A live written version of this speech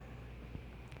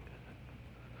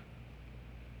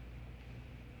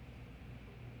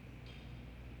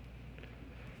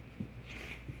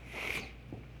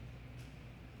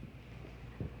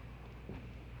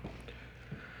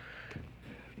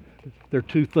There are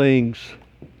two things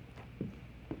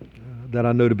that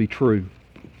I know to be true.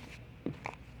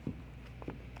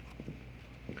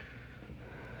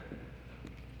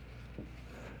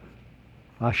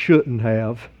 I shouldn't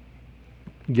have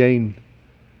gained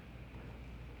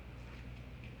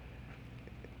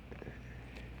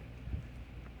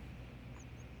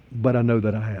but I know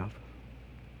that I have.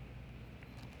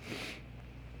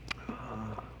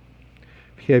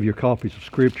 If you have your copies of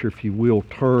Scripture, if you will,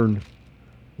 turn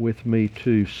with me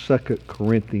to 2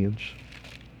 Corinthians.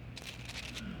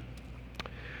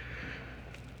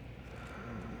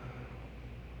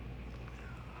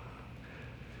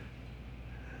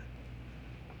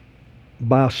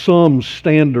 By some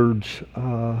standards,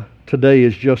 today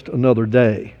is just another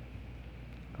day.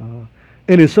 And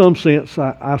in some sense,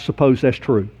 I suppose that's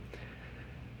true.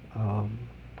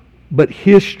 But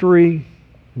history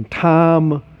and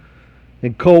time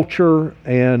and culture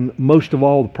and most of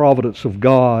all the providence of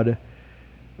God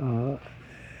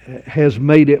has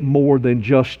made it more than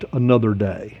just another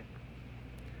day.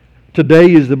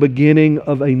 Today is the beginning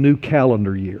of a new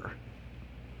calendar year.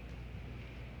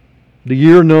 The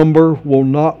year number will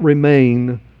not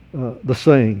remain the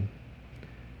same.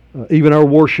 Even our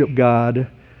worship guide,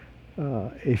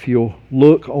 if you'll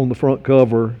look on the front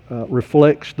cover,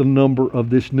 reflects the number of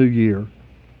this new year.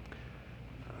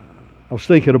 I was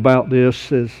thinking about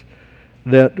this is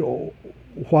that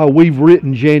while we've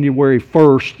written January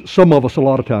 1st, some of us a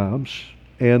lot of times,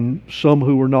 and some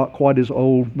who are not quite as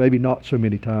old, maybe not so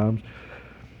many times,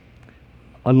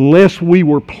 unless we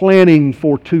were planning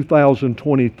for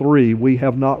 2023, we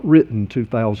have not written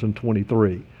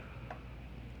 2023.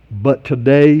 But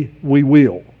today we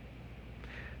will.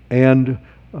 And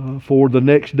for the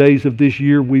next days of this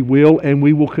year we will, and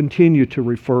we will continue to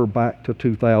refer back to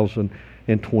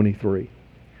 2023.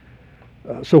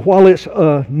 So while it's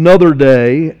another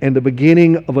day and the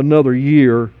beginning of another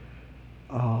year,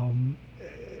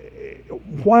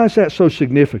 why is that so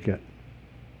significant?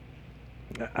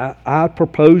 I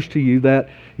propose to you that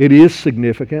it is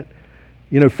significant.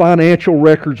 You know, financial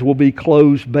records will be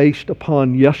closed based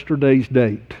upon yesterday's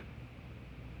date.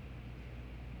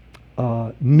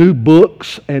 New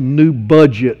books and new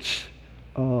budgets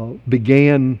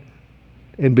begin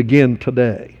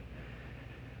today.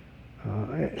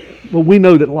 But we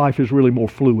know that life is really more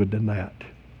fluid than that.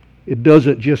 It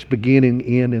doesn't just begin and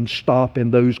end and stop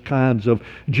in those kinds of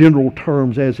general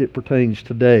terms as it pertains to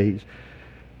today's.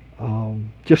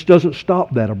 Just doesn't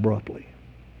stop that abruptly.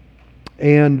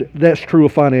 And that's true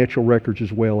of financial records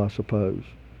as well, I suppose.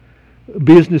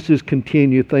 Businesses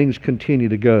continue, things continue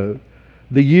to go.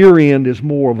 The year end is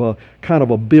more of a kind of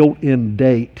a built-in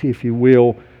date, if you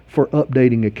will, for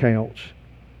updating accounts.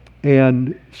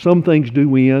 And some things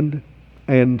do end,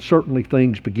 and certainly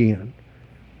things begin.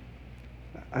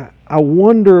 I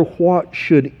wonder what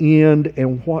should end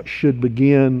and what should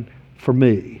begin for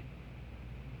me,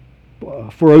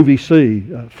 for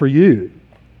OVC, for you.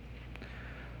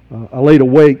 I laid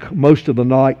awake most of the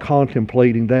night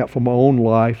contemplating that for my own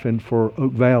life and for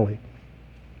Oak Valley.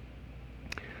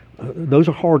 Those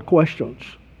are hard questions,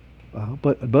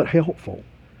 but helpful.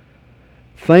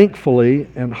 Thankfully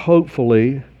and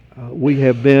hopefully, we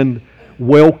have been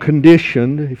well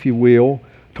conditioned, if you will,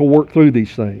 to work through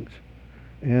these things.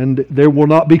 And there will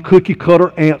not be cookie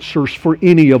cutter answers for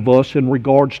any of us in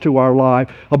regards to our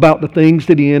life about the things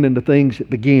that end and the things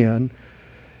that begin.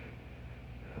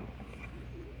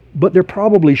 But there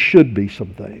probably should be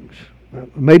some things.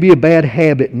 Maybe a bad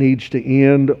habit needs to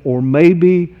end, or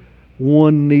maybe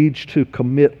one needs to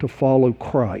commit to follow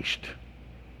Christ.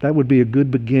 That would be a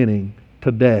good beginning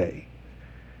today.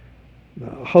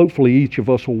 Hopefully each of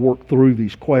us will work through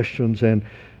these questions and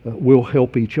we'll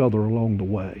help each other along the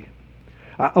way.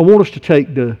 I want us to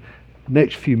take the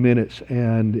next few minutes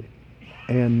and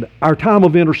our time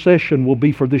of intercession will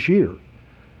be for this year,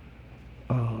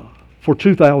 for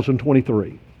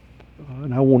 2023.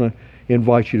 And I want to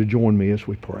invite you to join me as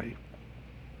we pray.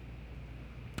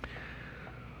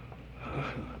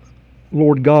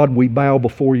 Lord God, we bow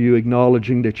before you,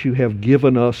 acknowledging that you have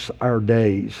given us our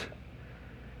days.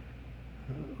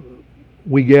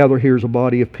 We gather here as a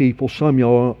body of people, some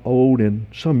old and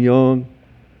some young.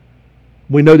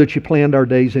 We know that you planned our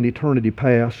days in eternity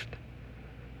past.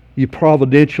 You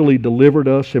providentially delivered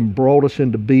us and brought us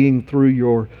into being through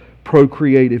your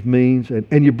procreative means.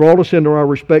 And you brought us into our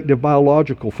respective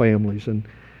biological families. And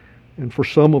for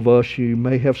some of us, you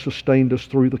may have sustained us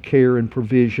through the care and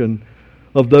provision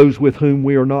of those with whom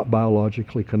we are not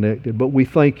biologically connected. But we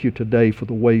thank you today for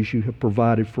the ways you have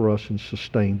provided for us and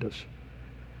sustained us.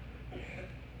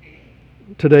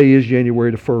 Today is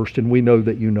January the 1st, and we know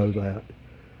that you know that.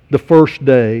 The first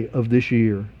day of this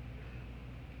year.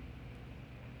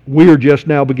 We are just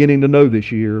now beginning to know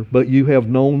this year, but you have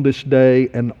known this day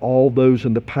and all those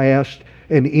in the past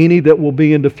and any that will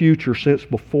be in the future since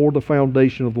before the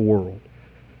foundation of the world.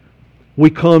 We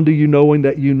come to you knowing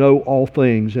that you know all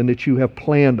things and that you have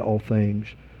planned all things.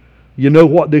 You know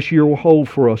what this year will hold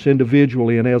for us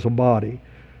individually and as a body.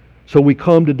 So we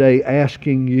come today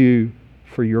asking you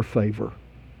for your favor.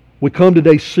 We come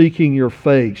today seeking your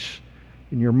face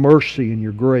and your mercy and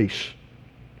your grace.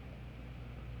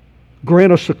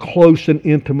 Grant us a close and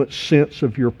intimate sense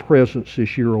of your presence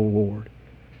this year, O Lord.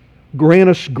 Grant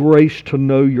us grace to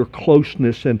know your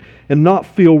closeness and not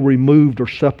feel removed or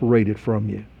separated from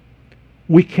you.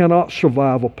 We cannot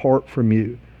survive apart from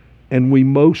you, and we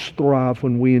most thrive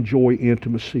when we enjoy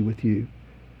intimacy with you.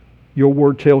 Your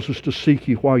word tells us to seek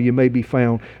you while you may be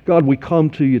found. God, we come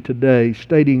to you today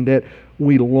stating that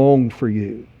we long for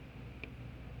you.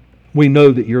 We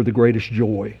know that you're the greatest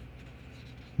joy.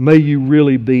 May you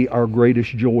really be our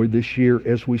greatest joy this year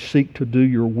as we seek to do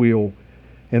your will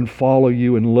and follow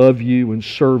you and love you and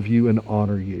serve you and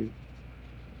honor you.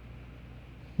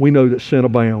 We know that sin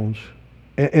abounds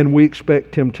and we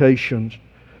expect temptations,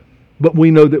 but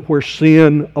we know that where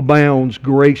sin abounds,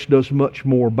 grace does much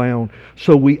more abound.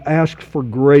 So we ask for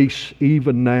grace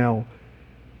even now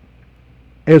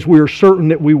as we are certain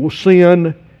that we will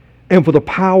sin, and for the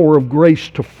power of grace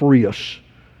to free us.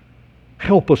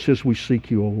 Help us as we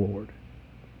seek you, O Lord.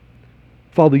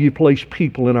 Father, you place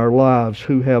people in our lives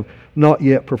who have not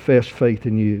yet professed faith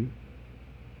in you.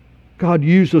 God,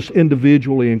 use us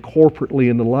individually and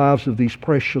corporately in the lives of these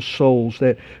precious souls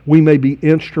that we may be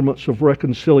instruments of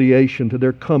reconciliation to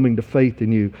their coming to faith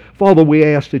in you. Father, we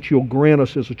ask that you'll grant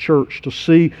us as a church to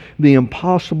see the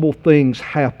impossible things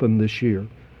happen this year.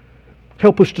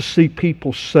 Help us to see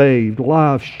people saved,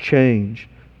 lives changed,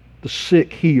 the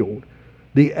sick healed,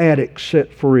 the addicts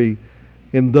set free,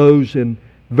 and those in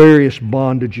various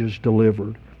bondages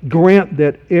delivered. Grant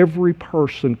that every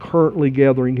person currently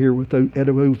gathering here at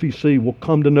OVC will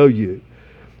come to know you.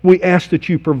 We ask that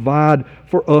you provide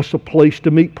for us a place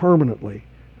to meet permanently.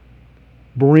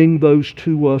 Bring those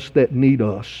to us that need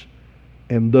us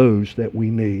and those that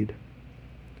we need.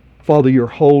 Father, you're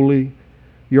holy,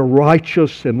 you're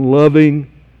righteous and loving,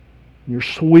 you're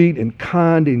sweet and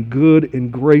kind and good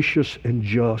and gracious and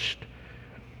just.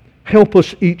 Help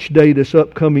us each day this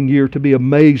upcoming year to be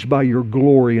amazed by your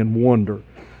glory and wonder.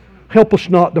 Help us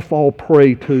not to fall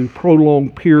prey to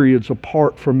prolonged periods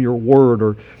apart from your word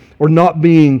or not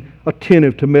being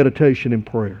attentive to meditation and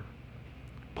prayer.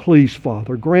 Please,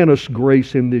 Father, grant us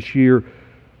grace in this year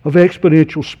of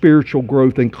exponential spiritual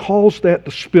growth and cause that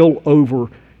to spill over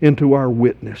into our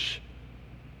witness.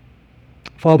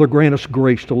 Father, grant us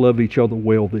grace to love each other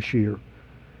well this year.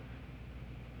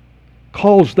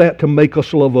 Cause that to make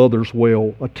us love others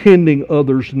well, attending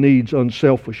others' needs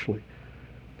unselfishly.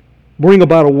 Bring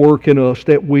about a work in us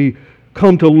that we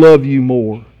come to love you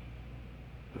more.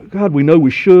 God, we know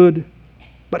we should,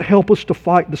 but help us to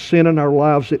fight the sin in our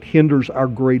lives that hinders our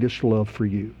greatest love for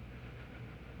you.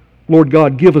 Lord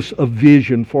God, give us a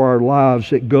vision for our lives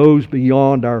that goes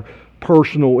beyond our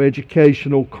personal,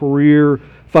 educational, career,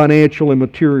 financial, and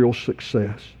material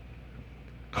success.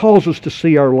 Cause us to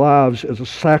see our lives as a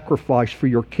sacrifice for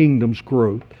your kingdom's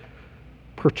growth.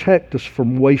 Protect us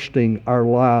from wasting our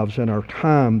lives and our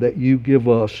time that you give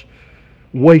us,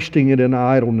 wasting it in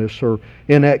idleness or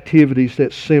in activities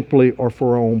that simply are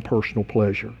for our own personal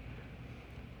pleasure.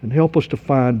 And help us to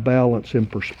find balance and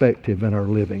perspective in our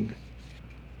living.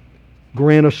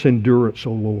 Grant us endurance,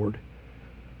 O Lord.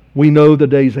 We know the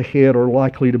days ahead are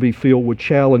likely to be filled with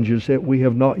challenges that we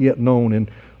have not yet known and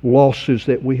losses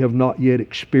that we have not yet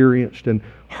experienced and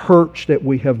hurts that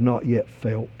we have not yet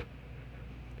felt.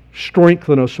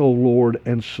 Strengthen us, O Lord,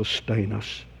 and sustain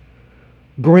us.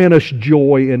 Grant us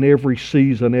joy in every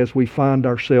season as we find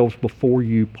ourselves before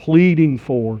you, pleading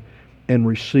for and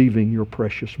receiving your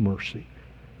precious mercy.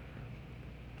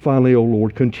 Finally, O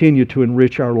Lord, continue to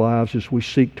enrich our lives as we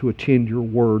seek to attend your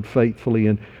word faithfully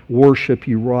and worship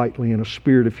you rightly in a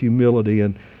spirit of humility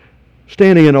and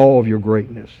standing in awe of your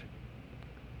greatness.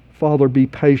 Father, be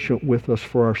patient with us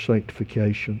for our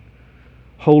sanctification.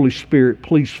 Holy Spirit,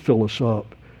 please fill us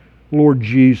up. Lord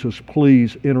Jesus,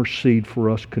 please intercede for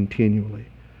us continually.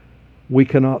 We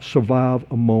cannot survive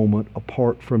a moment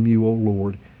apart from you, O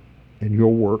Lord, and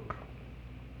your work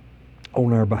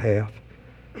on our behalf.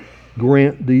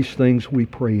 Grant these things, we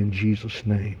pray in Jesus'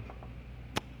 name.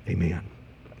 Amen.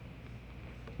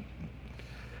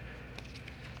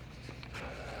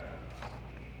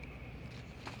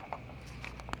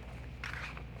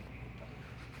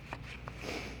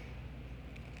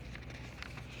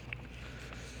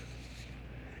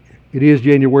 It is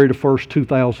January the 1st,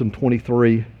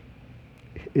 2023.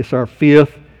 It's our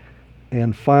fifth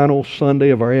and final Sunday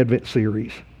of our Advent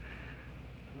series.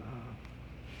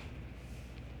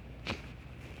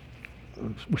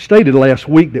 We stated last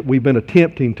week that we've been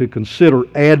attempting to consider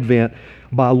Advent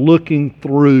by looking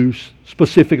through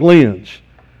specific lens.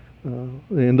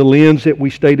 And the lens that we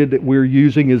stated that we're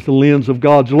using is the lens of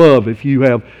God's love. If you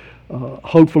have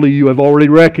hopefully you have already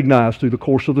recognized through the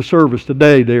course of the service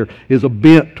today, there is a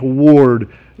bent toward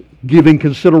giving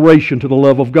consideration to the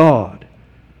love of God.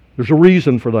 There's a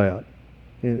reason for that.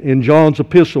 In John's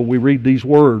epistle, we read these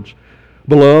words,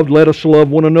 "Beloved, let us love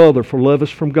one another, for love is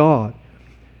from God.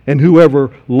 And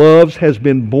whoever loves has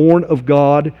been born of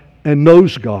God and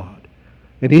knows God.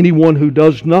 And anyone who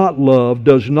does not love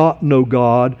does not know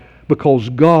God, because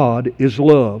God is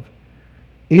love.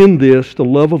 In this, the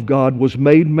love of God was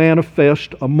made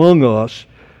manifest among us,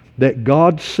 that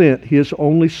God sent His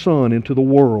only Son into the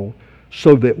world,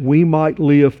 so that we might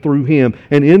live through Him.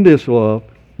 And in this love,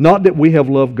 not that we have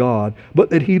loved God, but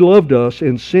that He loved us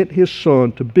and sent His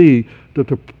Son to be the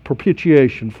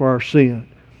propitiation for our sin."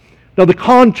 Now, the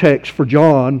context for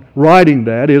John writing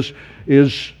that is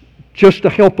just to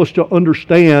help us to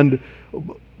understand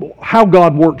how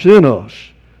God works in us.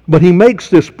 But he makes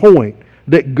this point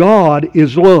that God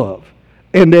is love,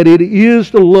 and that it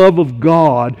is the love of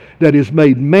God that is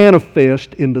made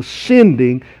manifest in the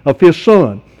sending of His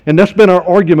Son. And that's been our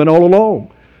argument all along.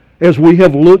 As we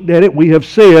have looked at it, we have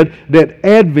said that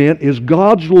Advent is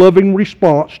God's loving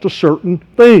response to certain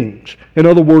things. In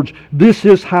other words, this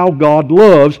is how God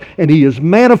loves, and He has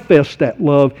manifest that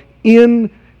love in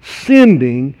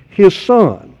sending His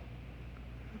Son.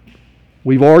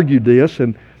 We've argued this,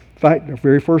 and in fact, the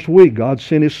very first week, God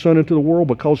sent His Son into the world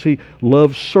because He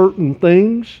loves certain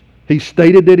things. He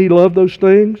stated that He loved those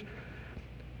things.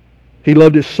 He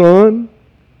loved His Son.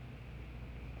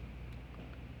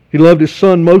 He loved His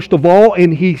Son most of all,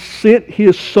 and He sent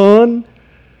His Son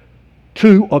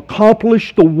to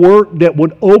accomplish the work that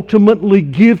would ultimately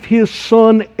give His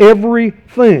Son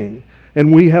everything.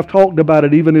 And we have talked about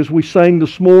it even as we sang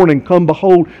this morning, "Come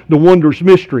behold the wondrous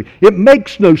mystery." It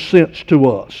makes no sense to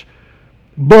us,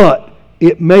 but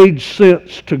it made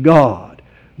sense to God.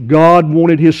 God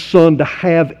wanted His Son to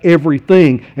have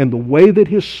everything, and the way that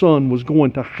His Son was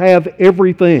going to have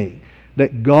everything,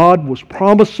 that God was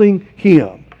promising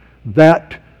Him,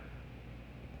 that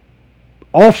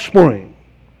offspring,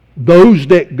 those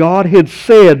that God had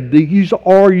said, "These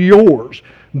are yours,"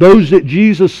 those that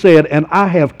Jesus said, "And I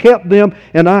have kept them,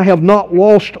 and I have not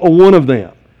lost a one of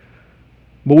them."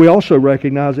 But we also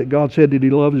recognize that God said that He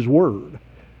loved His Word.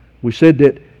 We said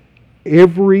that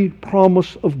every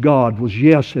promise of God was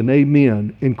yes and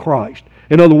amen in Christ.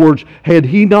 In other words, had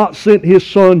He not sent His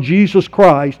Son, Jesus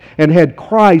Christ, and had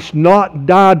Christ not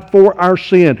died for our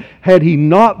sin, had He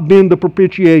not been the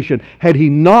propitiation, had He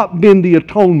not been the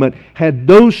atonement, had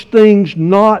those things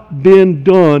not been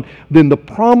done, then the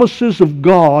promises of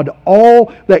God,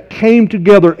 all that came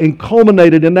together and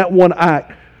culminated in that one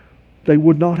act, they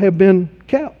would not have been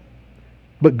kept.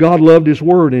 But God loved His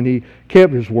Word, and He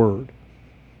kept His Word.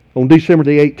 On December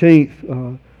the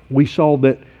 18th, we saw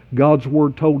that God's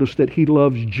Word told us that He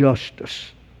loves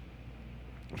justice.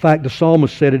 In fact, the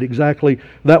psalmist said it exactly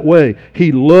that way.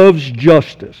 He loves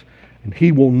justice, and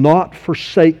He will not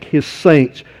forsake His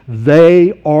saints.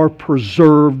 They are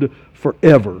preserved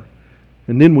forever.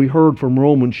 And then we heard from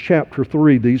Romans chapter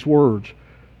 3 these words,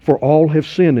 "For all have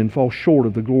sinned and fall short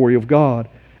of the glory of God,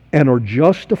 and are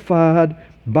justified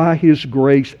by His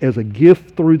grace as a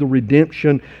gift through the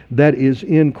redemption that is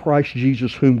in Christ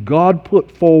Jesus, whom God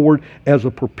put forward as a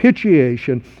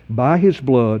propitiation by His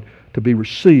blood to be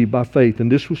received by faith."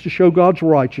 And this was to show God's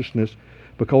righteousness,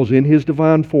 because in His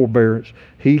divine forbearance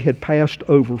He had passed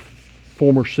over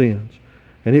former sins.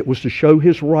 And it was to show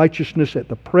His righteousness at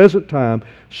the present time,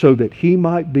 so that He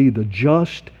might be the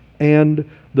just and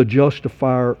the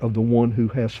justifier of the one who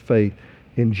has faith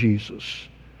in Jesus.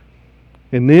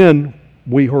 And then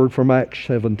we heard from Acts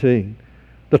 17.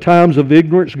 The times of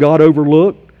ignorance God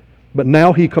overlooked, but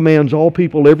now He commands all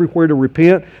people everywhere to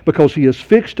repent, because He has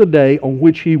fixed a day on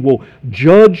which He will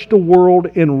judge the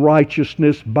world in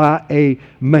righteousness by a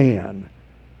man.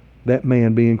 That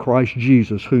man being Christ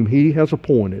Jesus, whom He has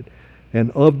appointed. And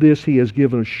of this He has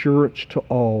given assurance to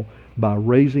all by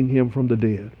raising Him from the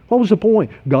dead. What was the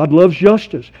point? God loves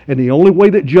justice. And the only way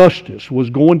that justice was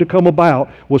going to come about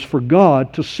was for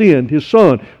God to send His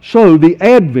Son. So the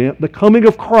Advent, the coming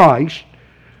of Christ,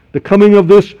 the coming of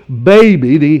this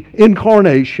baby, the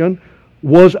incarnation,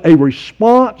 was a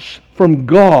response from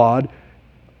God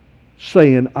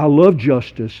saying, "I love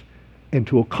justice, and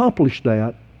to accomplish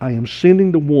that, I am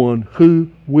sending the one who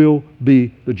will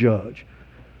be the judge.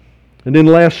 And then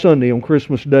last Sunday on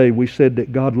Christmas Day, we said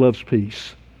that God loves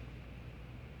peace.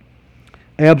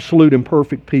 Absolute and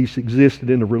perfect peace existed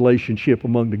in the relationship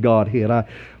among the Godhead. I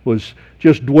was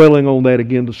just dwelling on that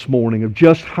again this morning, of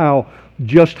just how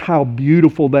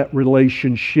beautiful that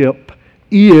relationship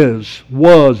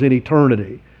was in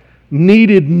eternity.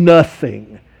 Needed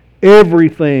nothing.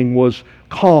 Everything was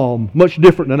calm, much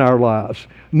different than our lives.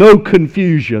 No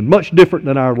confusion, much different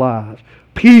than our lives.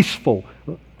 Peaceful,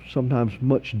 sometimes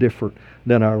much different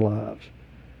than our lives.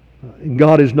 And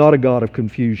God is not a God of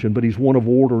confusion, but He's one of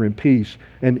order and peace.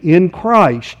 And in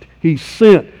Christ, He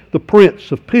sent the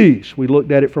Prince of Peace. We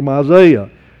looked at it from Isaiah.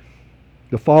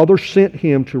 The Father sent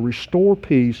Him to restore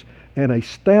peace and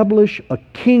establish a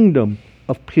kingdom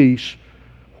of peace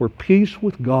where peace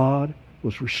with God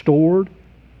was restored.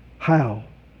 How?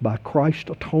 By Christ's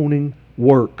atoning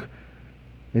work.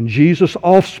 And Jesus'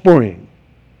 offspring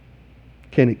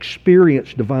can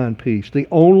experience divine peace, the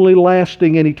only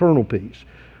lasting and eternal peace,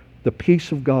 the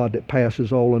peace of God that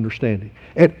passes all understanding.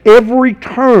 At every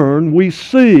turn, we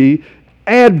see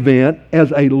Advent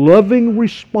as a loving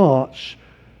response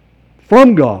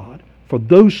from God for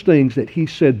those things that He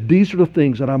said, these are the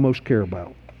things that I most care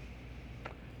about.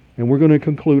 And we're going to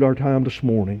conclude our time this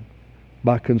morning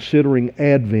by considering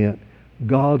Advent,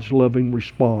 God's loving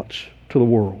response to the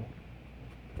world.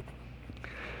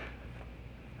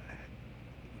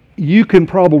 You can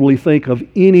probably think of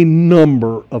any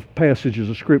number of passages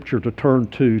of Scripture to turn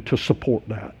to support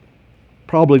that.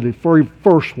 Probably the very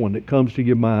first one that comes to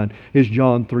your mind is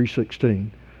John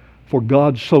 3:16. For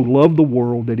God so loved the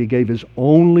world that He gave His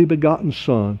only begotten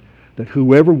Son, that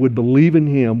whoever would believe in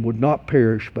Him would not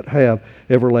perish but have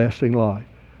everlasting life.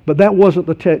 But that wasn't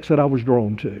the text that I was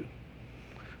drawn to.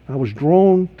 I was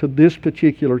drawn to this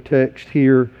particular text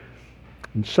here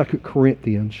in 2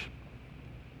 Corinthians.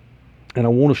 And I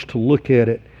want us to look at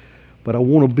it, but I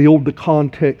want to build the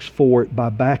context for it by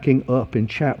backing up in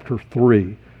chapter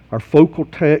 3. Our focal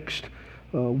text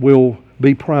will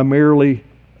be primarily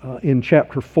in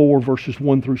chapter 4, verses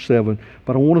 1 through 7.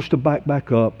 But I want us to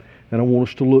back up, and I want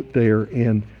us to look there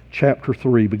in chapter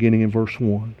 3, beginning in verse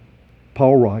 1.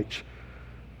 Paul writes,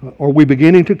 Are we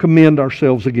beginning to commend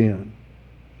ourselves again?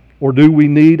 Or do we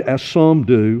need, as some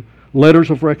do, letters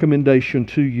of recommendation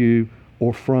to you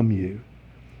or from you?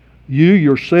 You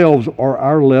yourselves are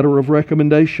our letter of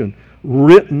recommendation,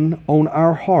 written on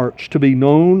our hearts to be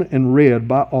known and read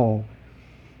by all.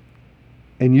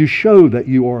 And you show that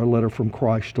you are a letter from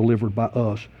Christ delivered by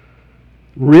us,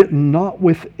 written not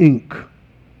with ink,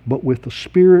 but with the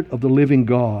Spirit of the living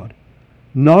God,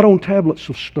 not on tablets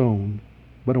of stone,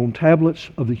 but on tablets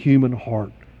of the human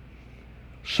heart.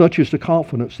 Such is the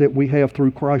confidence that we have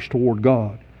through Christ toward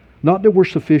God. Not that we're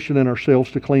sufficient in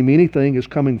ourselves to claim anything is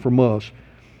coming from us,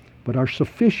 but our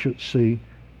sufficiency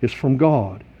is from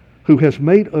God, who has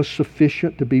made us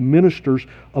sufficient to be ministers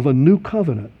of a new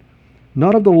covenant,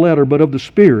 not of the letter, but of the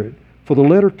Spirit. For the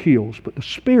letter kills, but the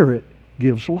Spirit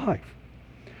gives life.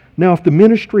 Now if the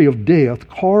ministry of death,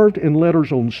 carved in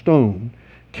letters on stone,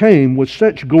 came with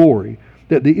such glory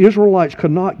that the Israelites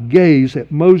could not gaze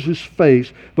at Moses'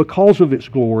 face because of its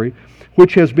glory,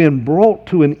 which has been brought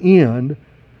to an end,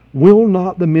 will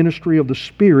not the ministry of the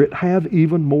Spirit have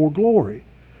even more glory?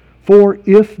 For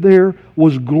if there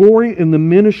was glory in the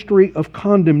ministry of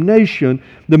condemnation,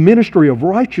 the ministry of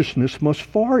righteousness must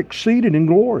far exceed it in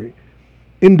glory.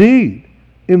 Indeed,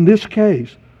 in this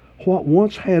case, what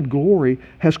once had glory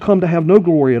has come to have no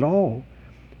glory at all,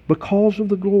 because of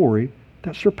the glory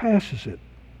that surpasses it.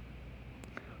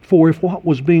 For if what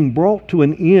was being brought to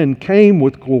an end came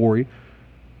with glory,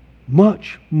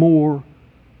 much more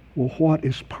will what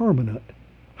is permanent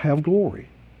have glory.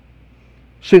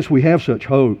 Since we have such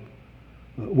hope,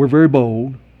 we're very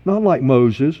bold, not like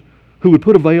Moses, who would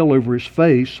put a veil over his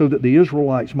face so that the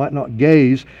Israelites might not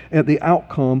gaze at the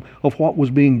outcome of what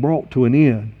was being brought to an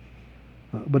end.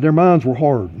 But their minds were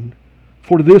hardened.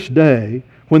 For to this day,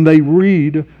 when they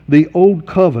read the Old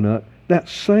Covenant, that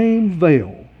same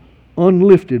veil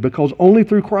unlifted, because only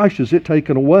through Christ is it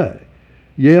taken away.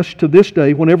 Yes, to this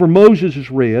day, whenever Moses is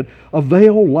read, a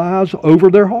veil lies over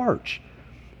their hearts.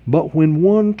 But when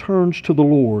one turns to the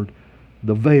Lord,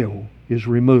 the veil is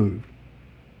removed.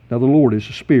 Now the Lord is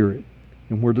a Spirit,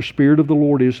 and where the Spirit of the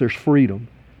Lord is, there's freedom.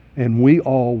 And we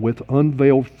all, with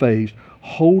unveiled face,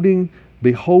 beholding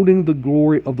the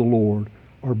glory of the Lord,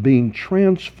 are being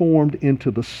transformed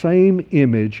into the same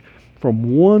image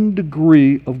from one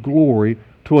degree of glory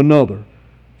to another.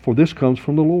 For this comes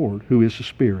from the Lord, who is the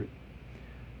Spirit.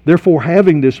 Therefore,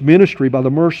 having this ministry by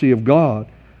the mercy of God,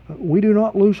 we do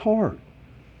not lose heart.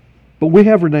 But we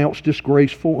have renounced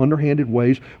disgraceful, underhanded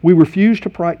ways. We refuse to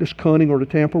practice cunning or to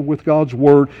tamper with God's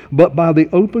word, but by the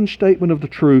open statement of the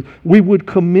truth, we would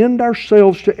commend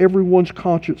ourselves to everyone's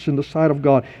conscience in the sight of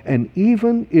God. And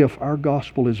even if our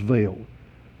gospel is veiled,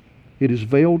 it is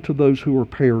veiled to those who are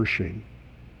perishing.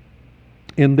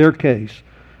 In their case,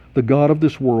 the God of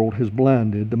this world has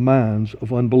blinded the minds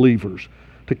of unbelievers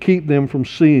to keep them from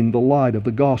seeing the light of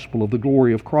the gospel of the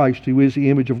glory of Christ, who is the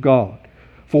image of God.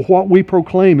 For what we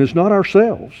proclaim is not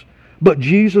ourselves, but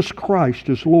Jesus Christ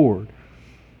as Lord,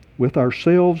 with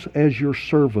ourselves as your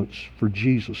servants for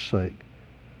Jesus' sake.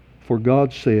 For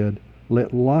God said,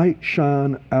 let light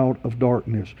shine out of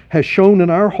darkness, has shone in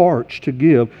our hearts to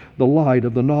give the light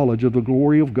of the knowledge of the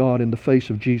glory of God in the face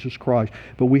of Jesus Christ.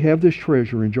 But we have this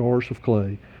treasure in jars of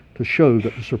clay to show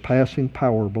that the surpassing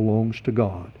power belongs to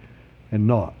God and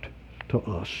not to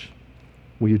us.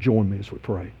 Will you join me as we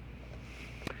pray?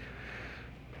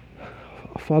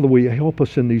 Father, will you help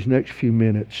us in these next few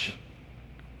minutes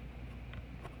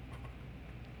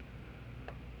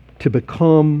to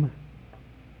become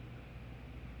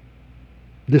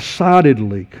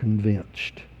decidedly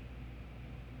convinced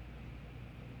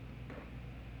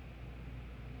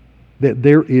that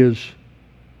there is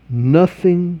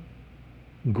nothing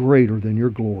greater than your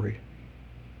glory,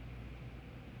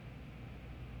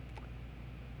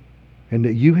 and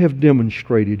that you have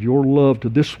demonstrated your love to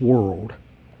this world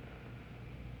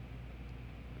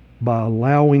by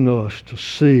allowing us to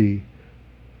see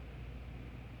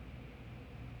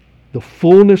the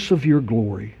fullness of your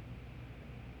glory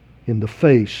in the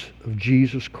face of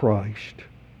Jesus Christ,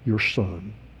 your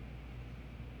Son.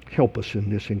 Help us in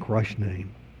this in Christ's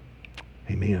name.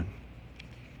 Amen.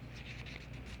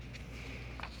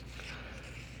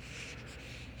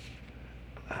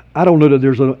 I don't know that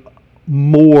there's a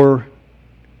more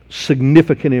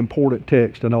significant, important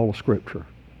text in all of Scripture.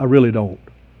 I really don't.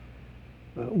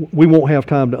 We won't have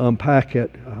time to unpack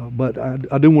it, but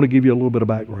I do want to give you a little bit of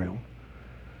background.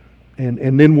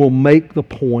 And then we'll make the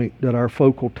point that our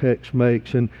focal text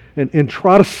makes and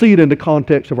try to see it in the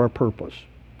context of our purpose.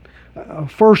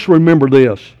 First, remember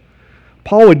this.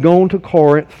 Paul had gone to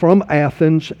Corinth from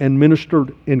Athens and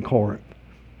ministered in Corinth.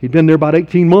 He'd been there about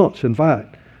 18 months, in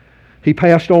fact. He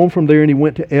passed on from there and he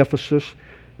went to Ephesus,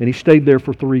 and he stayed there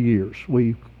for 3 years.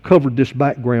 We covered this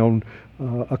background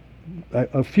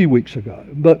a few weeks ago.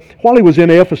 But while he was in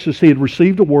Ephesus, he had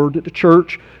received a word that the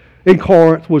church in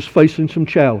Corinth was facing some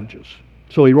challenges.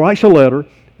 So he writes a letter,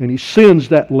 and he sends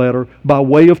that letter by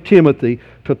way of Timothy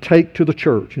to take to the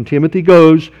church. And Timothy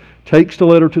goes, takes the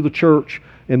letter to the church,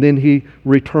 and then he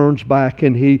returns back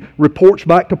and he reports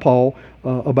back to Paul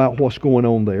about what's going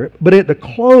on there. But at the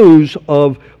close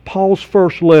of Paul's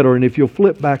first letter, and if you'll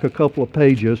flip back a couple of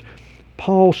pages,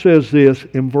 Paul says this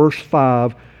in verse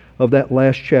 5 of that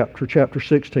last chapter, chapter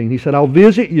 16. He said, I'll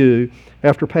visit you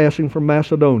after passing from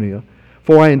Macedonia,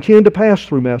 for I intend to pass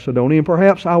through Macedonia, and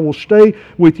perhaps I will stay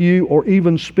with you or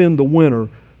even spend the winter,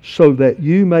 so that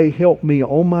you may help me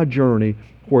on my journey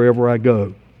wherever I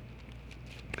go.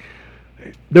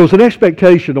 There was an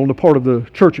expectation on the part of the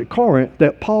church at Corinth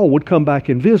that Paul would come back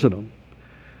and visit them.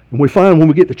 And we find when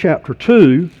we get to chapter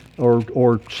 2,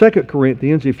 or 2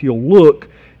 Corinthians, if you'll look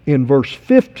in verse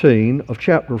 15 of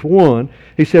chapter 1,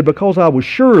 he said, because I was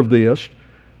sure of this,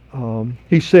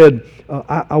 he said,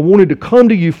 I wanted to come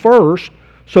to you first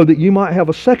so that you might have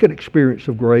a second experience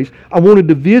of grace. I wanted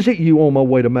to visit you on my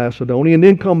way to Macedonia and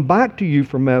then come back to you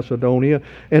from Macedonia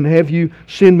and have you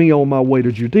send me on my way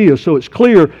to Judea. So it's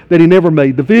clear that he never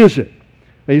made the visit.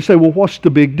 And you say, well, what's the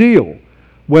big deal?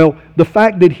 Well, the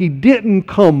fact that he didn't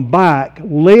come back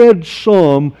led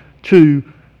some to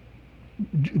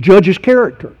judge his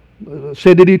character.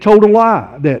 Said that he told a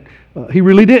lie, that he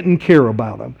really didn't care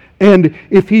about them. And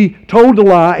if he told a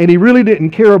lie and he really didn't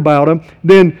care about them,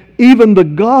 then even the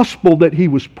gospel that he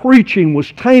was preaching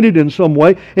was tainted in some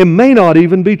way and may not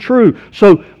even be true.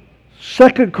 So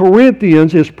 2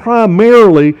 Corinthians is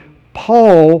primarily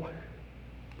Paul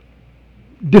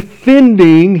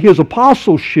defending his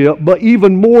apostleship, but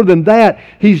even more than that,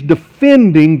 he's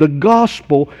defending the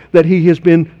gospel that he has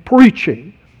been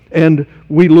preaching. And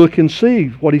we look and see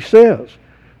what he says.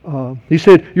 He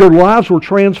said, your lives were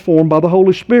transformed by the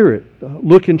Holy Spirit.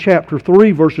 Look in chapter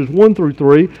 3, verses 1 through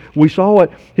 3. We saw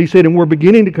it. He said, and we're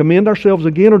beginning to commend ourselves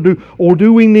again, or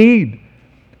do we need,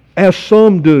 as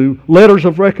some do, letters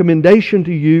of recommendation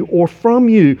to you or from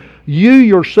you? You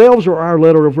yourselves are our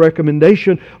letter of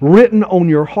recommendation, written on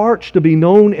your hearts to be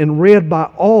known and read by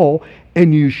all,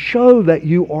 and you show that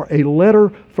you are a letter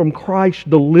from Christ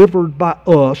delivered by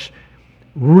us,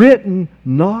 written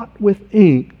not with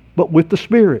ink, but with the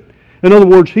Spirit, In other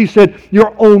words, he said,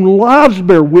 your own lives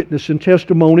bear witness and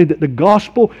testimony that the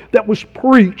gospel that was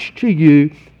preached to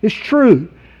you is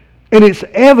true. And it's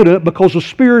evident because the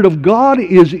Spirit of God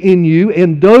is in you,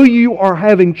 and though you are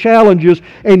having challenges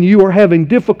and you are having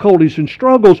difficulties and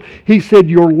struggles, he said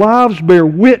your lives bear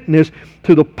witness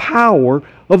to the power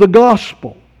of the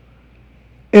gospel.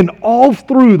 And all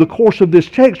through the course of this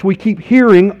text, we keep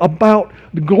hearing about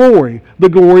the glory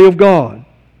of God.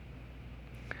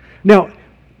 Now,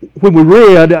 when we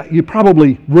read, you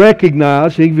probably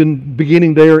recognize, even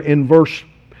beginning there in verse,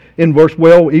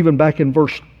 even back in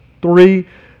verse 3,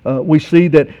 we see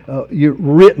that you're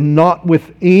written not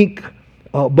with ink,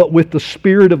 but with the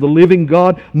Spirit of the living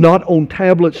God, not on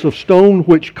tablets of stone,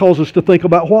 which causes us to think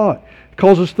about what? It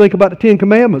causes us to think about the Ten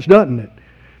Commandments, doesn't it?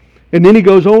 And then he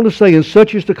goes on to say, and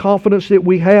such is the confidence that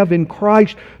we have in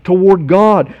Christ toward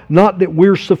God, not that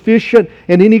we're sufficient.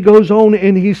 And then he goes on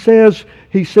and he says,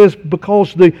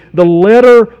 because the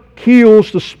letter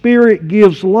kills, the Spirit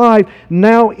gives life.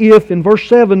 Now if, in verse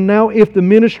 7, now if the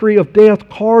ministry of death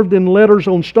carved in letters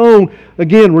on stone,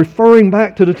 again referring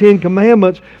back to the Ten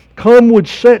Commandments, come with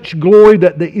such glory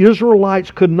that the Israelites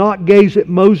could not gaze at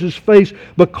Moses' face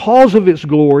because of its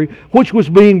glory, which was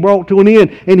being brought to an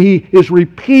end. And he is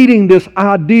repeating this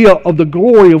idea of the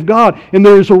glory of God. And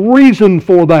there is a reason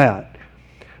for that.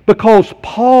 Because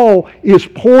Paul is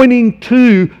pointing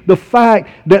to the fact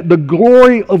that the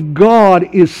glory of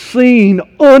God is seen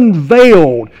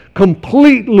unveiled,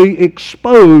 completely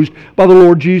exposed by the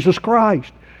Lord Jesus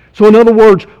Christ. So in other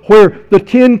words, where the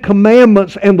Ten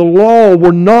Commandments and the law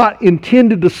were not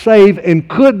intended to save and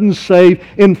couldn't save,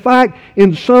 in fact,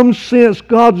 in some sense,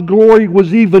 God's glory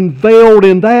was even veiled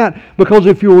in that. Because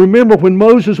if you remember when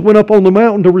Moses went up on the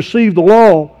mountain to receive the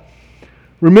law,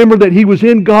 remember that he was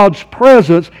in God's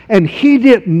presence and he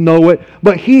didn't know it,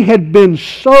 but he had been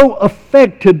so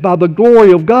affected by the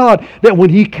glory of God that when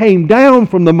he came down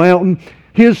from the mountain,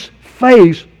 his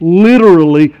face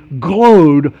literally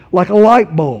glowed like a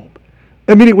light bulb.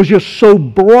 I mean, it was just so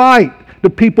bright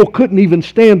that people couldn't even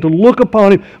stand to look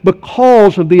upon him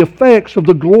because of the effects of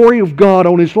the glory of God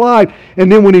on his life.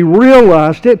 And then when he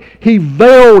realized it, he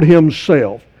veiled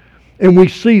himself. And we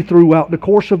see throughout the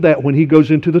course of that, when he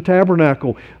goes into the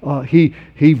tabernacle, he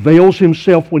veils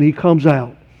himself when he comes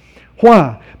out.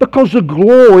 Why? Because the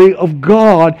glory of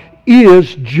God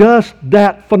is just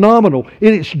that phenomenal.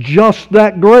 It is just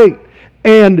that great.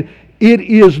 And it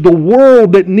is the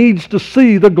world that needs to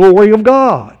see the glory of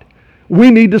God.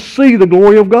 We need to see the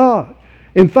glory of God.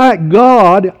 In fact,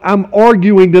 God, I'm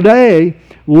arguing today,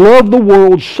 loved the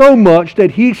world so much that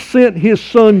He sent His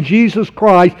Son, Jesus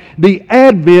Christ, the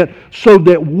Advent, so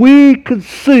that we could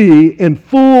see in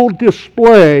full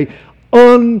display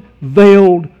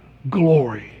unveiled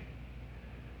glory.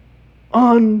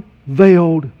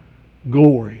 Unveiled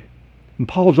glory. And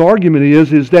Paul's argument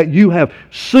is that you have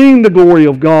seen the glory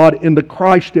of God in the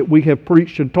Christ that we have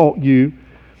preached and taught you.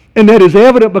 And that is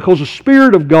evident because the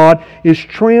Spirit of God is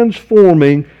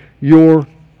transforming your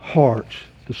hearts.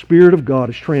 The Spirit of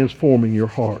God is transforming your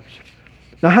hearts.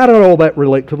 Now, how did all that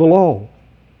relate to the law?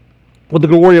 Well, the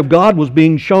glory of God was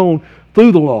being shown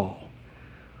through the law.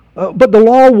 But the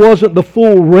law wasn't the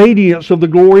full radiance of the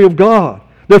glory of God.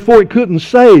 Therefore, it couldn't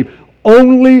save.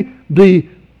 Only the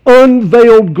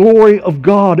unveiled glory of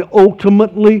God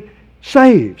ultimately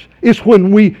saves. It's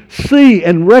when we see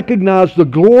and recognize the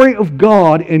glory of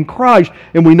God in Christ.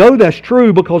 And we know that's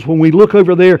true because when we look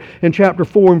over there in chapter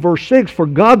 4 and verse 6, for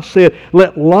God said,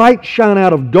 let light shine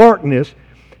out of darkness,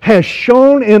 has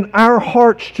shone in our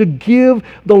hearts to give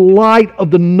the light of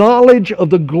the knowledge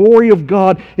of the glory of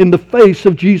God in the face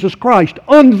of Jesus Christ.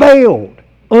 Unveiled.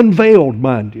 Unveiled,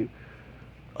 mind you.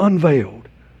 Unveiled.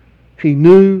 He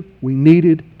knew we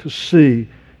needed to see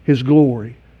His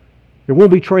glory. There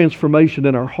won't be transformation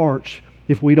in our hearts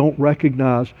if we don't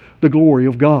recognize the glory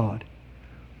of God.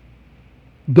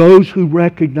 Those who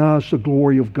recognize the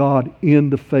glory of God in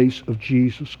the face of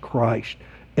Jesus Christ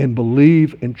and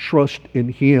believe and trust in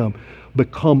Him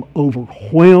become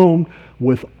overwhelmed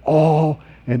with awe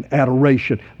and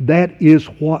adoration. That is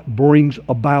what brings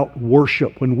about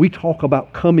worship. When we talk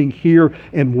about coming here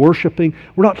and worshiping,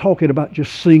 we're not talking about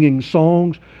just singing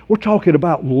songs. We're talking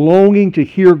about longing to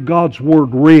hear God's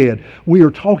Word read. We are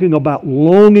talking about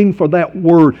longing for that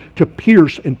Word to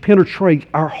pierce and penetrate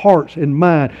our hearts and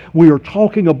mind. We are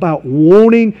talking about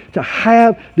wanting to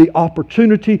have the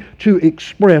opportunity to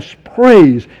express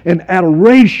praise and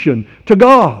adoration to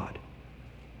God.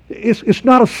 It's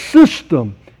not a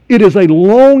system. It is a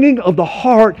longing of the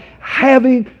heart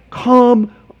having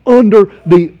come under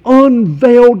the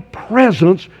unveiled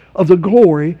presence of the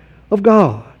glory of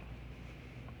God.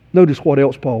 Notice what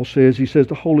else Paul says. He says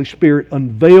the Holy Spirit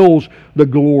unveils the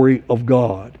glory of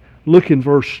God. Look in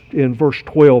verse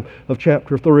 12 of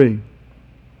chapter 3.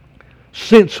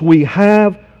 Since we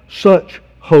have such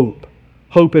hope.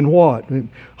 Hope in what?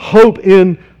 Hope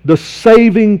in the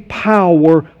saving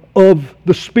power of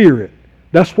the Spirit.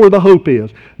 That's where the hope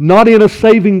is. Not in a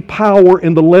saving power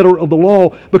in the letter of the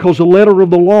law, because the letter of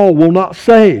the law will not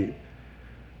save.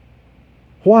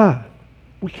 Why?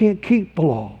 We can't keep the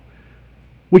law.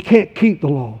 We can't keep the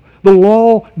law. The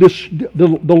law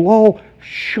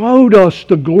showed us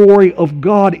the glory of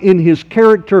God in His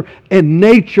character and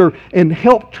nature and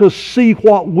helped us see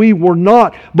what we were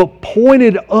not, but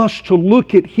pointed us to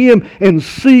look at Him and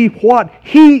see what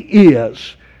He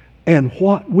is and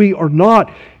what we are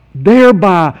not,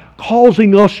 thereby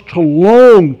causing us to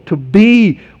long to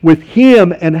be with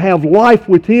Him and have life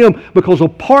with Him, because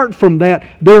apart from that,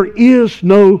 there is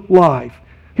no life.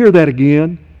 Hear that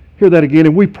again. Hear that again.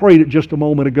 And we prayed it just a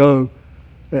moment ago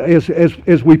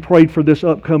as we prayed for this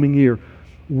upcoming year.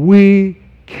 We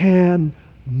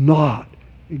cannot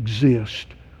exist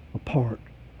apart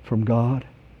from God.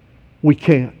 We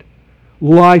can't.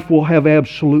 Life will have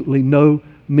absolutely no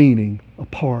meaning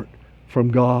apart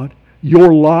from God.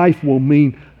 Your life will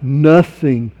mean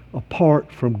nothing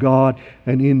apart from God.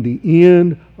 And in the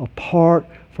end, apart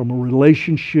from a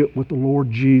relationship with the Lord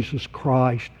Jesus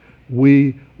Christ,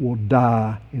 we will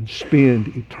die and spend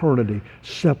eternity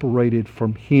separated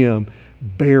from Him,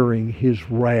 bearing His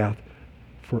wrath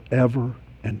forever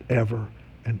and ever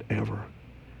and ever.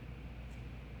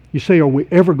 You say, are we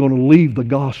ever going to leave the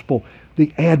gospel?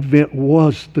 The Advent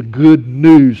was the good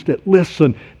news that,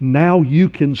 listen, now you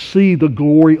can see the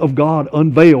glory of God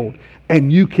unveiled,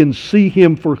 and you can see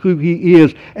Him for who He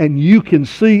is, and you can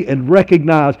see and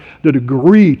recognize the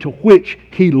degree to which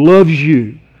He loves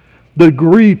you, the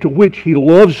degree to which He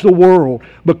loves the world,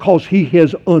 because He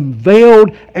has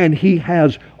unveiled and He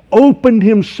has opened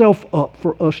Himself up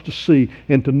for us to see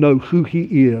and to know who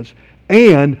He is.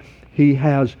 And He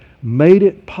has made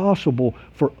it possible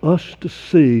for us to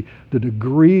see the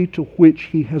degree to which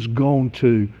He has gone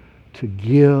to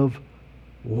give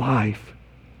life,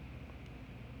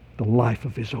 the life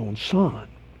of His own Son.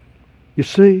 You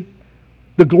see,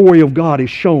 the glory of God is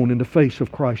shown in the face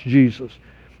of Christ Jesus.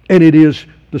 And it is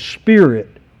the Spirit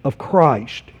of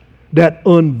Christ that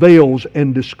unveils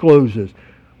and discloses.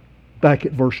 Back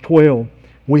at verse 12,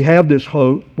 we have this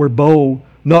hope. We're bold,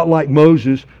 not like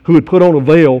Moses, who had put on a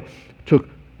veil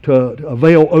a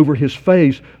veil over his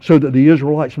face so that the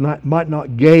Israelites might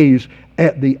not gaze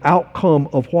at the outcome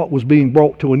of what was being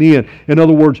brought to an end. In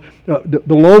other words, the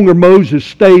longer Moses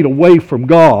stayed away from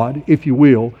God, if you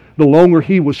will, the longer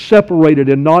he was separated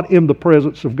and not in the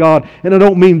presence of God. And I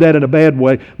don't mean that in a bad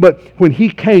way, but when he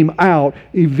came out,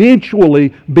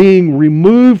 eventually being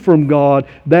removed from God,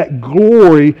 that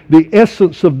glory, the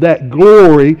essence of that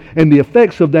glory and the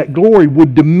effects of that glory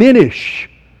would diminish.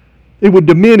 It would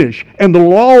diminish, and the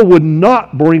law would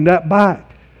not bring that back.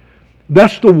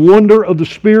 That's the wonder of the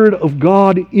Spirit of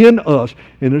God in us.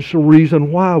 And it's the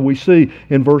reason why we see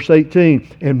in verse 18,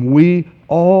 and we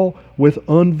all with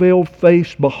unveiled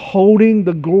face, beholding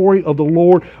the glory of the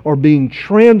Lord, are being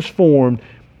transformed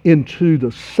into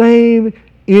the same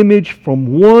image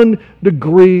from one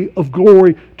degree of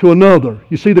glory to another.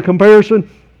 You see the comparison?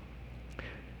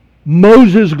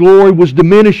 Moses' glory was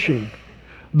diminishing.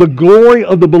 The glory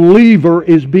of the believer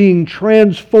is being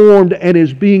transformed and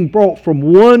is being brought from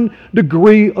one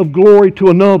degree of glory to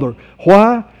another.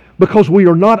 Why? Because we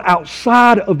are not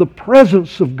outside of the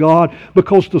presence of God,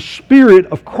 because the Spirit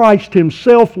of Christ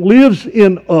Himself lives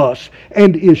in us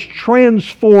and is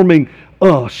transforming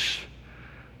us.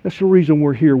 That's the reason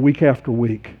we're here week after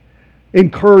week,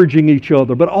 encouraging each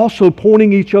other, but also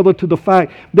pointing each other to the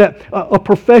fact that a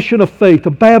profession of faith,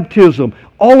 a baptism,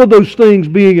 all of those things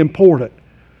being important,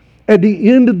 at the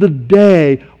end of the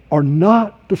day are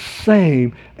not the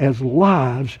same as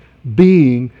lives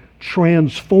being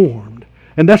transformed.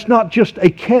 And that's not just a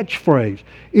catchphrase.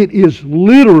 It is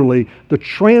literally the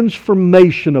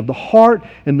transformation of the heart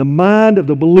and the mind of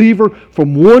the believer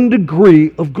from one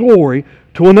degree of glory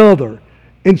to another.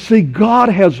 And see, God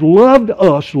has loved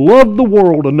us, loved the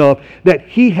world enough that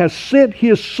He has sent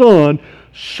His Son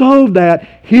so that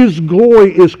His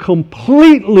glory is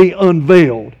completely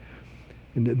unveiled.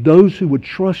 And that those who would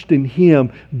trust in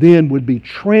Him then would be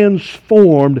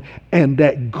transformed, and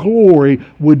that glory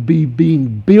would be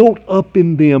being built up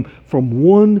in them from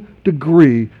one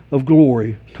degree of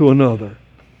glory to another.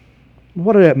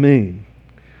 What does that mean?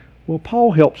 Well,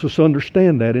 Paul helps us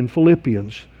understand that in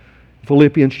Philippians.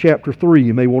 Philippians chapter 3,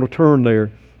 you may want to turn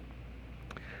there.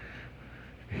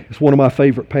 It's one of my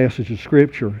favorite passages of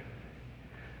Scripture.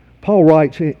 Paul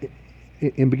writes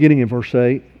in beginning in verse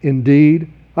 8, "Indeed,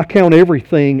 I count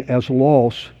everything as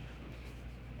loss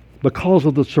because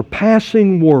of the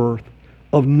surpassing worth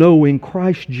of knowing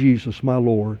Christ Jesus my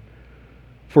Lord.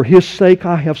 For His sake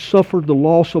I have suffered the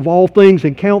loss of all things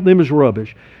and count them as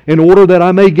rubbish, in order that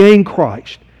I may gain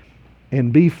Christ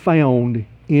and be found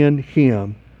in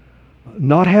Him,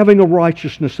 not having a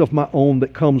righteousness of my own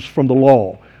that comes from the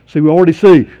law." See, we already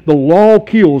see the law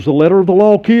kills. The letter of the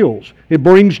law kills. It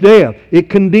brings death. It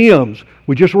condemns.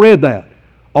 We just read that.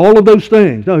 All of those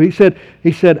things. No, he said,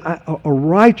 a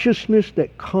righteousness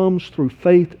that comes through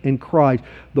faith in Christ.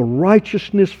 The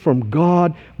righteousness from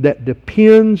God that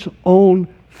depends on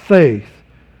faith.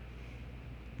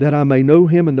 That I may know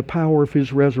Him and the power of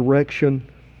His resurrection,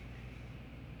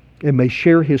 and may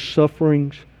share His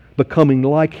sufferings, becoming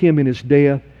like Him in His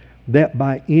death, that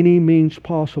by any means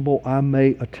possible I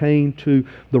may attain to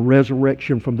the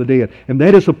resurrection from the dead. And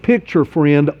that is a picture,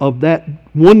 friend, of that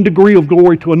one degree of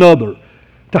glory to another.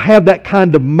 To have that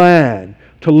kind of mind,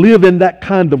 to live in that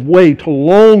kind of way, to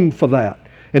long for that.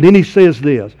 And then he says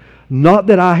this, "Not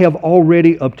that I have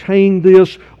already obtained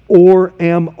this or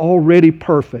am already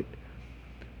perfect,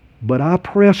 but I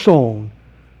press on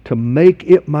to make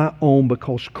it my own,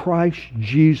 because Christ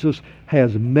Jesus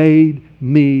has made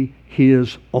me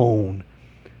His own."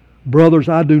 Brothers,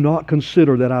 I do not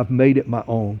consider that I've made it my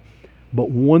own, but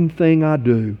one thing I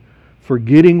do,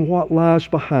 forgetting what lies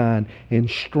behind and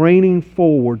straining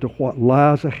forward to what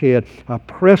lies ahead, I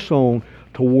press on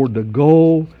toward the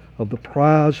goal of the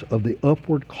prize of the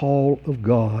upward call of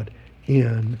God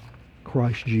in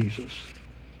Christ Jesus.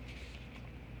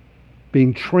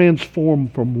 Being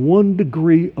transformed from one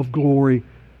degree of glory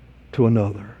to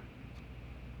another.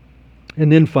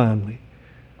 And then finally,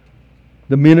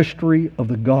 the ministry of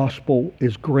the gospel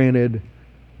is granted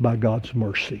by God's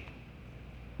mercy.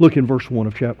 Look in verse 1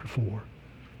 of chapter 4.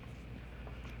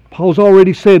 Paul's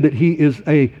already said that he is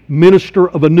a minister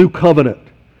of a new covenant.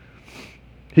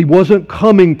 He wasn't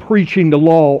coming preaching the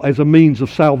law as a means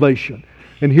of salvation.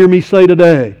 And hear me say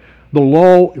today, the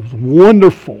law is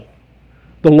wonderful.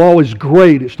 The law is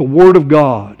great. It's the Word of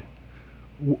God.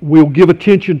 We'll give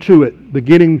attention to it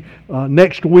beginning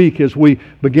next week as we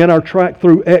begin our track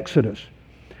through Exodus.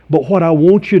 But what I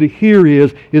want you to hear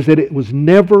is that it was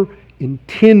never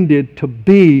intended to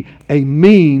be a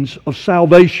means of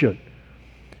salvation.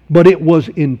 But it was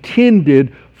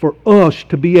intended for us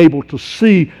to be able to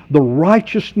see the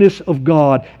righteousness of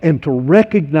God and to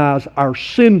recognize our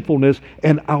sinfulness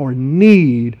and our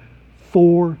need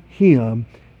for Him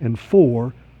and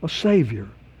for a Savior.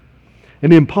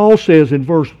 And then Paul says in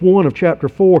verse 1 of chapter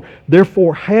 4,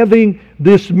 "Therefore having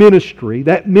this ministry,"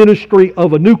 that ministry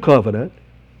of a new covenant,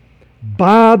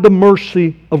 "by the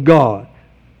mercy of God."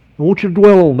 I want you to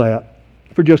dwell on that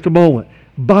for just a moment.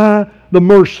 By the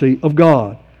mercy of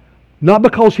God. Not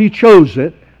because He chose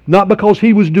it, not because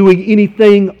He was doing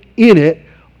anything in it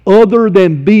other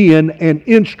than being an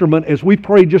instrument, as we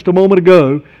prayed just a moment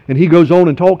ago, and he goes on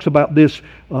and talks about this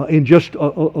in just a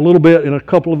little bit in a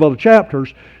couple of other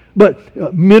chapters,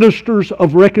 but ministers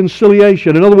of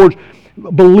reconciliation. In other words,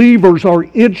 believers are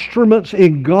instruments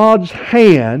in God's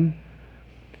hand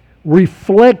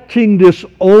reflecting this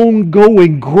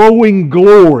ongoing, growing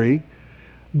glory,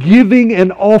 giving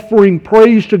and offering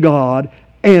praise to God,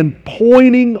 and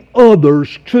pointing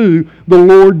others to the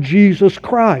Lord Jesus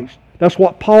Christ. That's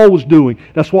what Paul was doing.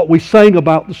 That's what we sang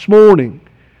about this morning.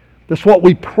 That's what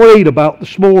we prayed about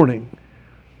this morning.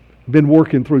 I've been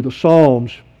working through the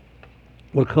Psalms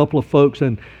with a couple of folks,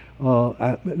 and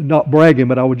not bragging,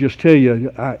 but I would just tell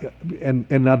you, and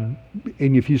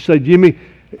if you say, "Jimmy,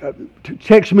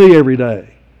 text me every day,"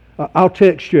 I'll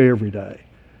text you every day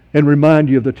and remind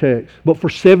you of the text. But for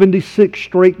 76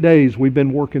 straight days we've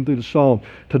been working through the Psalms.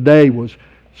 Today was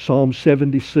Psalm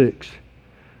 76.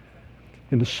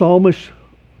 And the psalmist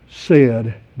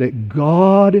said that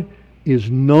God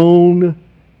is known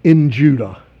in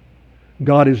Judah.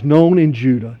 God is known in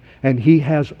Judah, and He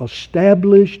has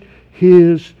established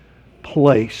His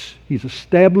place. He's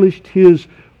established His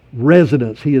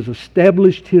residence. He has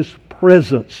established His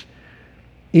presence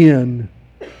in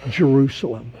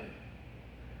Jerusalem.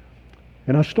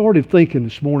 And I started thinking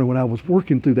this morning when I was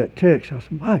working through that text, I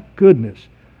said, my goodness.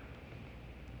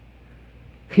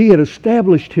 He had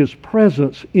established His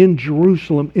presence in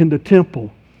Jerusalem in the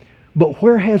temple. But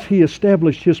where has He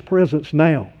established His presence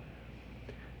now?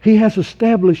 He has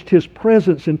established His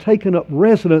presence and taken up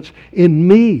residence in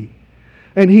me.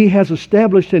 And He has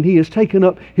established and He has taken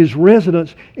up His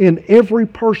residence in every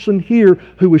person here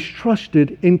who is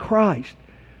trusted in Christ.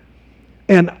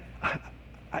 And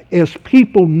as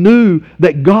people knew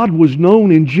that God was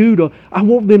known in Judah, I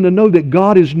want them to know that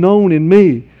God is known in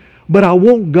me. But I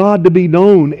want God to be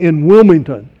known in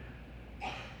Wilmington.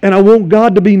 And I want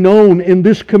God to be known in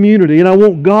this community. And I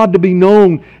want God to be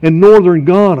known in northern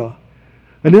Ghana.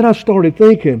 And then I started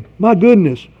thinking, my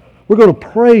goodness, we're going to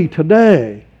pray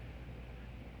today.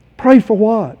 Pray for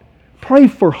what? Pray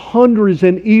for hundreds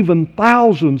and even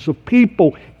thousands of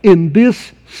people in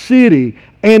this city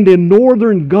and in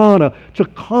northern Ghana to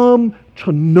come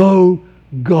to know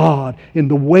God in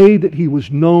the way that He was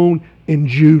known in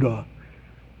Judah,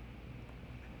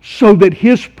 so that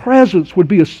His presence would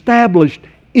be established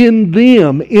in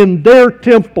them, in their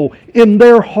temple, in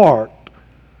their heart.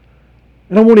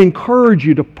 And I want to encourage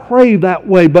you to pray that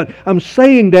way, but I'm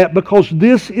saying that because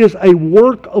this is a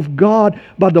work of God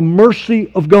by the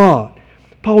mercy of God.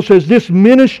 Paul says this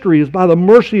ministry is by the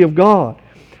mercy of God.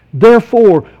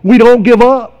 Therefore, we don't give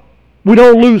up. We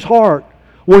don't lose heart.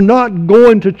 We're not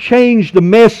going to change the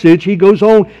message. He goes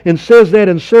on and says that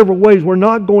in several ways. We're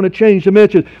not going to change the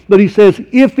message. But he says,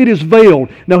 if it is veiled.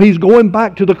 Now he's going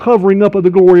back to the covering up of the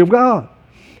glory of God.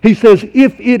 He says,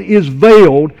 if it is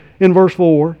veiled, in verse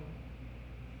 4,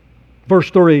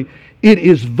 verse 3, it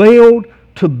is veiled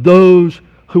to those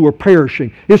who are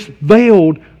perishing. It's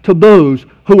veiled to those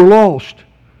who are lost.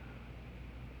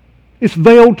 It's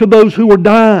veiled to those who are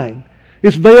dying.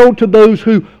 It's veiled to those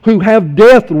who have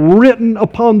death written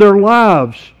upon their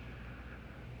lives.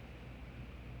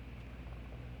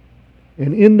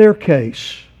 And in their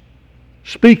case,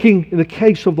 speaking in the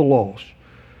case of the lost,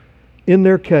 in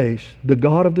their case, the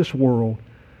God of this world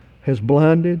has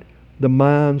blinded the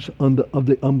minds of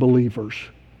the unbelievers.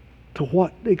 To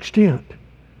what extent?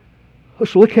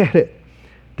 Let's look at it.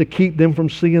 To keep them from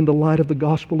seeing the light of the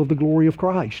gospel of the glory of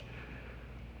Christ.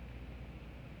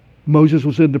 Moses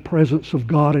was in the presence of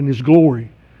God in His glory.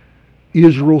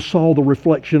 Israel saw the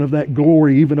reflection of that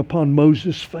glory even upon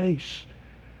Moses' face.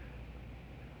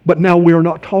 But now we are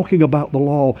not talking about the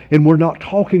law, and we're not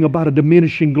talking about a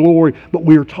diminishing glory, but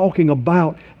we are talking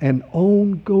about an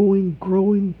ongoing,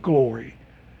 growing glory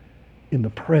in the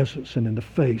presence and in the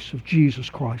face of Jesus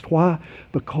Christ. Why?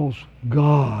 Because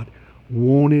God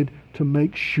wanted to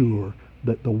make sure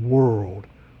that the world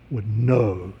would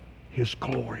know His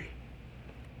glory.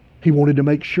 He wanted to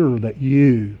make sure that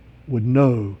you would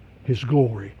know His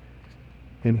glory.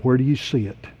 And where do you see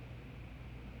it?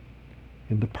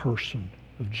 In the person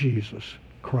of Jesus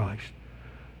Christ.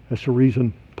 That's the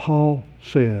reason Paul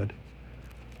said,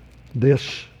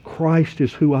 this Christ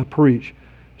is who I preach.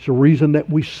 It's the reason that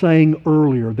we sang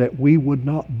earlier that we would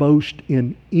not boast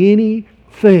in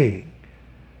anything.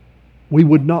 We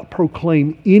would not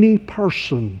proclaim any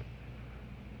person.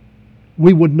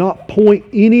 We would not point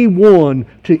anyone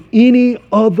to any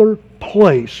other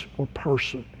place or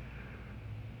person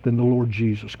than the Lord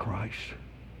Jesus Christ.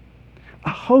 I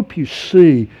hope you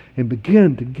see and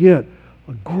begin to get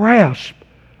a grasp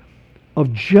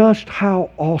of just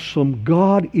how awesome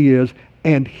God is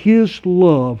and His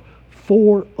love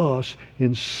for us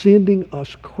in sending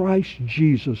us Christ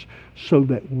Jesus so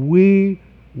that we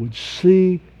would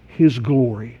see His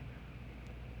glory.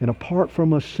 And apart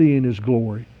from us seeing His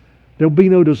glory, there'll be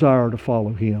no desire to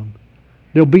follow Him.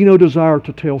 There'll be no desire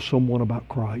to tell someone about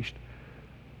Christ.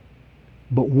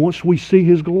 But once we see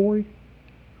His glory,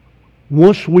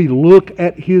 once we look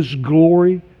at His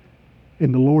glory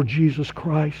in the Lord Jesus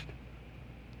Christ,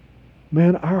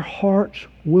 man, our hearts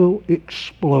will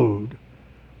explode.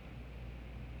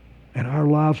 And our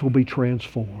lives will be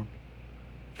transformed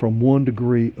from one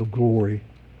degree of glory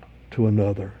to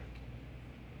another.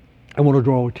 I want to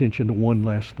draw attention to one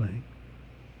last thing.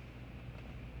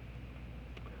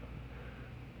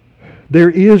 There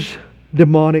is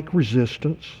demonic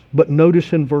resistance, but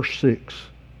notice in verse 6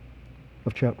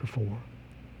 of chapter 4.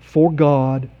 For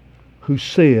God, who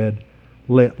said,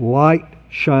 let light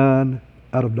shine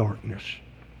out of darkness.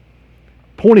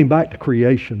 Pointing back to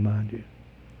creation, mind you.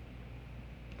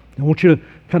 I want you to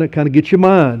kind of get your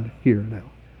mind here now.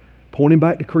 Pointing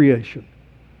back to creation.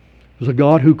 There's a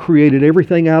God who created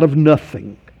everything out of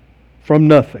nothing, from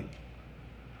nothing.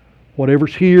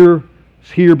 Whatever's here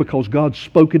is here because God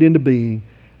spoke it into being,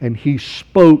 and He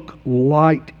spoke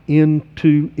light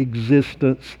into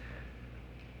existence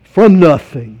from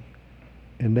nothing.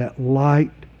 And that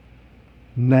light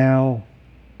now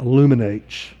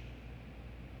illuminates.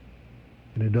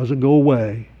 And it doesn't go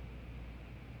away.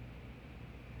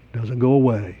 It doesn't go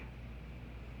away.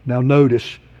 Now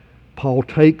notice, Paul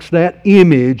takes that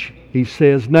image, he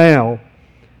says now,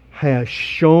 has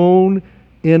shone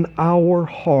in our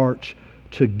hearts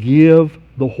to give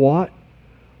the what?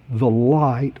 The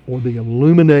light or the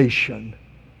illumination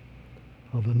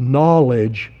of the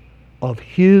knowledge of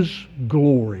His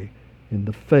glory in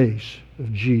the face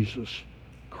of Jesus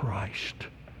Christ.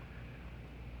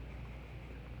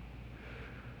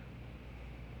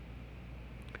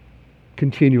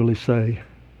 Continually say,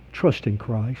 trust in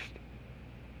Christ.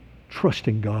 Trust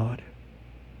in God.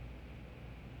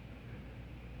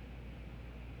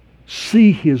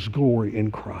 See His glory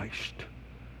in Christ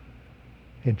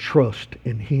and trust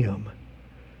in Him.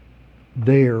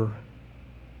 There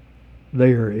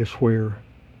is where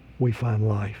we find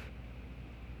life.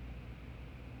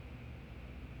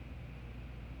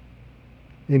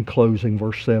 In closing,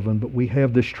 verse 7, but we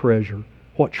have this treasure.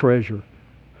 What treasure?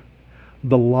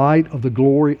 The light of the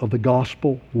glory of the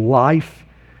gospel, life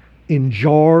in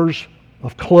jars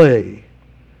of clay.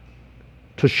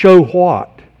 To show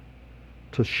what?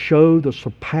 To show the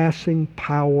surpassing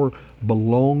power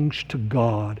belongs to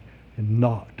God and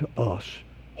not to us.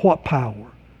 What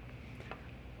power?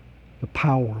 The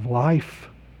power of life,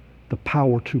 the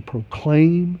power to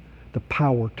proclaim, the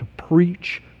power to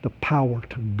preach, the power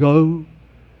to go,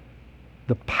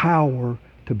 the power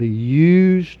to be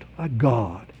used by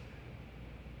God.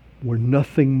 We're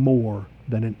nothing more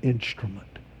than an instrument.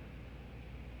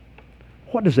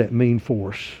 What does that mean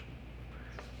for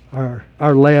us?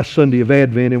 Our last Sunday of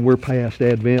Advent, and we're past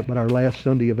Advent, but our last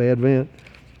Sunday of Advent,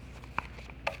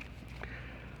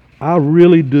 I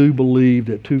really do believe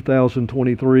that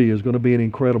 2023 is going to be an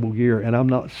incredible year, and I'm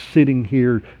not sitting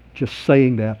here just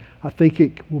saying that. I think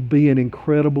it will be an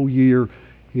incredible year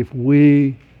if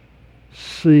we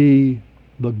see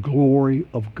the glory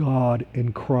of God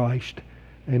in Christ,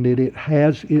 and that it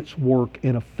has its work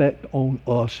and effect on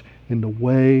us in the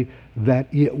way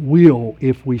that it will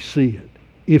if we see it,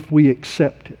 if we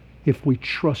accept it, if we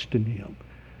trust in Him.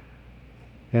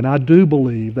 And I do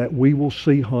believe that we will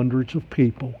see hundreds of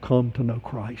people come to know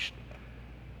Christ.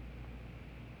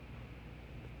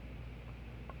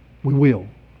 We will,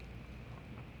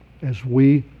 as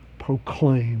we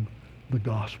proclaim the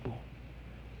gospel.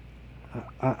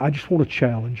 I just want to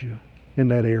challenge you in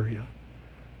that area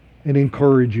and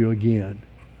encourage you again.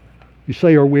 You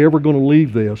say, are we ever going to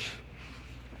leave this?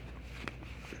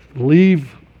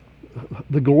 Leave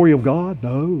the glory of God?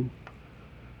 No.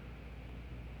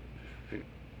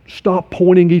 Stop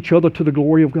pointing each other to the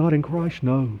glory of God in Christ?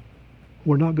 No.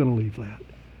 We're not going to leave that.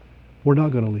 We're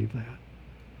not going to leave that.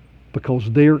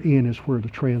 Because therein is where the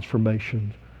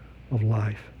transformation of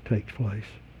life takes place.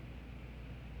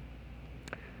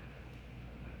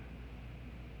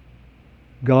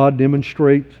 God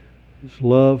demonstrates His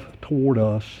love toward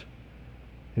us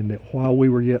in that while we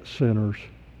were yet sinners,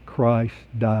 Christ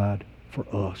died for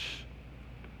us.